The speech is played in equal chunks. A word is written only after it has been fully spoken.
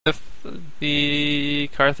the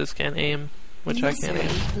Karthus can aim, which I can't aim.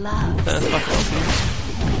 Then fuck all.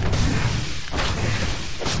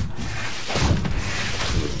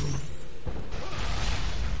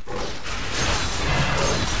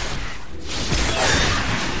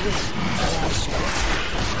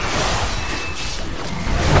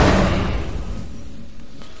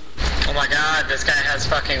 Oh my god, this guy has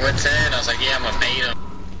fucking wits in. I was like, yeah, I'm gonna bait him.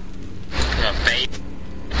 I'm gonna bait.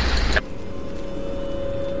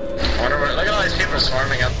 I wonder where, look at all these people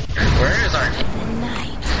swarming up. Where is our team?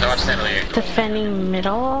 No, watch that later. Defending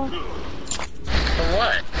middle? For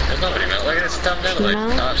what? There's nobody middle. Look at this dumb middle. No.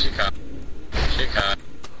 Oh, she caught. She caught.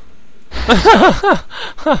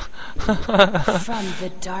 From the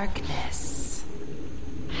darkness.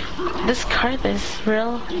 This Karthus,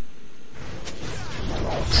 real?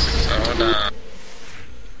 So dumb.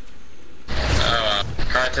 Oh well.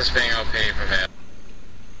 Karthus being OP for him.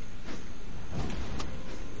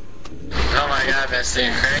 Oh my god, that's the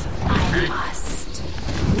crazy. I must.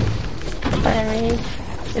 Batteries.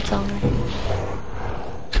 It's over.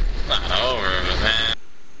 Not over, but man.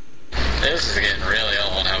 This is getting really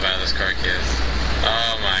old, how bad this quirk is.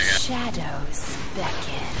 Oh my god. Shadows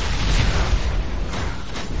beckon.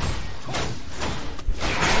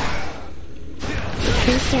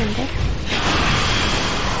 Who's standing?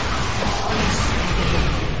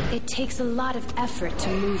 It takes a lot of effort to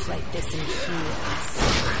move like this in heels.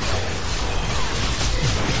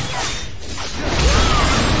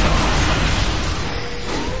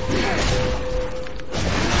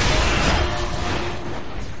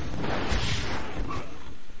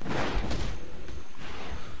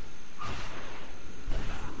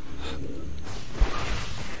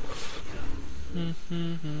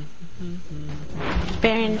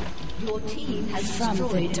 Baron. Your team has From the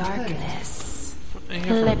destroyed darkness.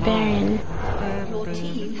 Le Baron. Your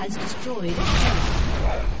team has destroyed a turret.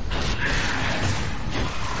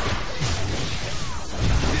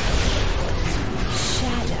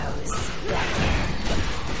 Shadows beckon.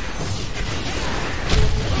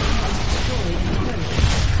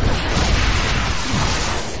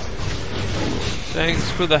 Thanks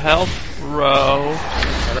for the help, bro.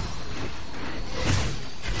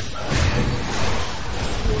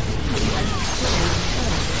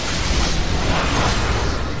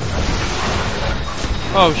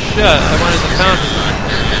 Oh shit, I wanted the fountain.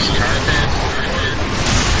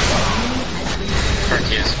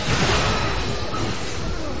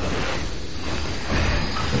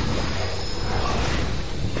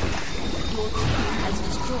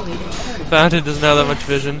 Fountain doesn't have that much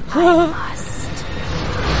vision.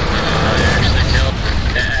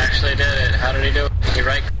 It actually did it. How did he do it? He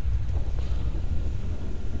right.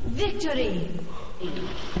 Victory!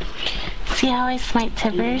 See how I smite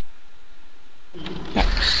Tibbers?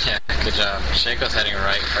 Yeah, good job. Shaco's heading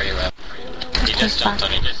right for you left. He just jumped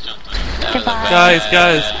on you. That was a Guys,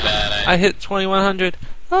 bad I hit 2100.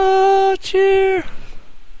 Oh, cheer!